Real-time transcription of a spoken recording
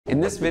In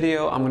this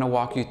video, I'm gonna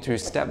walk you through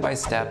step by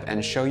step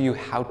and show you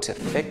how to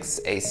fix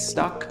a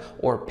stuck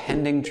or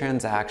pending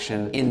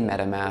transaction in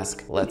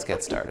MetaMask. Let's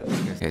get started.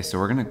 Okay, so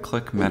we're gonna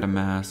click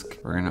MetaMask.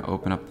 We're gonna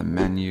open up the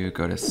menu,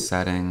 go to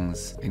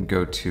settings, and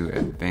go to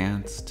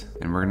advanced.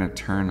 And we're gonna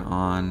turn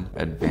on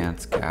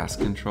advanced gas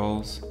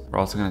controls. We're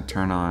also gonna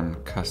turn on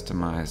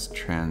customized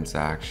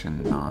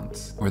transaction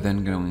nonce. We're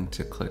then going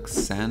to click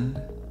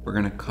send. We're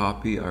gonna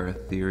copy our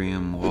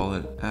Ethereum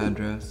wallet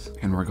address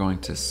and we're going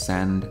to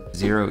send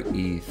 0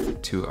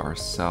 ETH to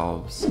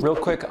ourselves. Real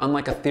quick,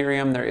 unlike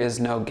Ethereum, there is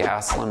no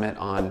gas limit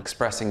on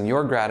expressing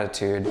your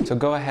gratitude. So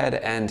go ahead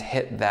and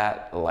hit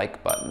that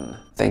like button.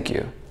 Thank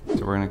you.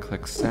 So we're gonna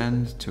click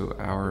send to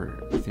our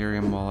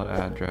Ethereum wallet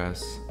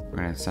address. We're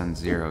gonna send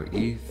 0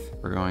 ETH.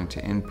 We're going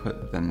to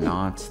input the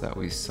nonce that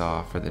we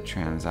saw for the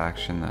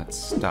transaction that's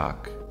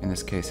stuck. In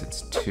this case,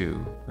 it's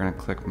 2. We're gonna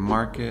click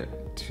market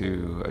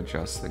to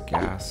adjust the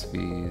gas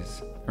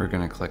fees. We're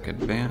gonna click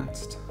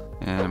advanced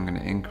and I'm gonna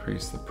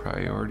increase the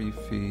priority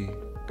fee.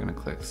 I'm gonna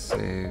click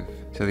save.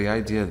 So the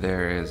idea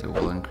there is it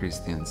will increase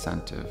the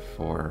incentive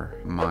for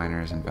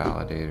miners and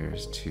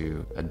validators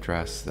to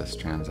address this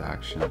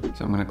transaction.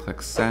 So I'm gonna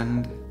click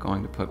send,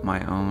 going to put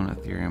my own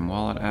Ethereum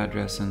wallet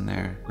address in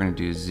there. We're gonna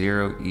do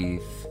 0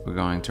 ETH. We're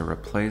going to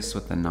replace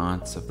with the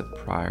nonce of the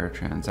prior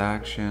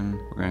transaction.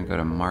 We're gonna go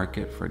to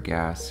market for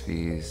gas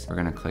fees. We're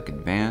gonna click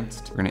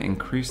advanced. We're gonna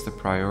increase the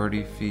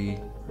priority fee.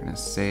 We're gonna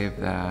save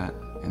that.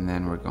 And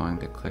then we're going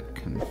to click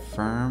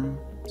confirm.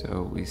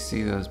 So we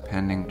see those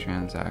pending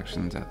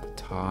transactions at the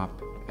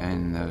top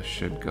and those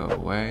should go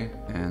away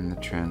and the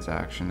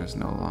transaction is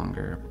no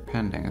longer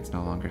pending, it's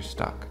no longer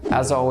stuck.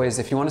 As always,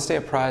 if you want to stay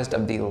apprised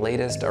of the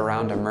latest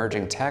around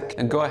emerging tech,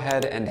 then go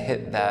ahead and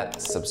hit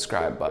that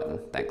subscribe button.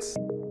 Thanks.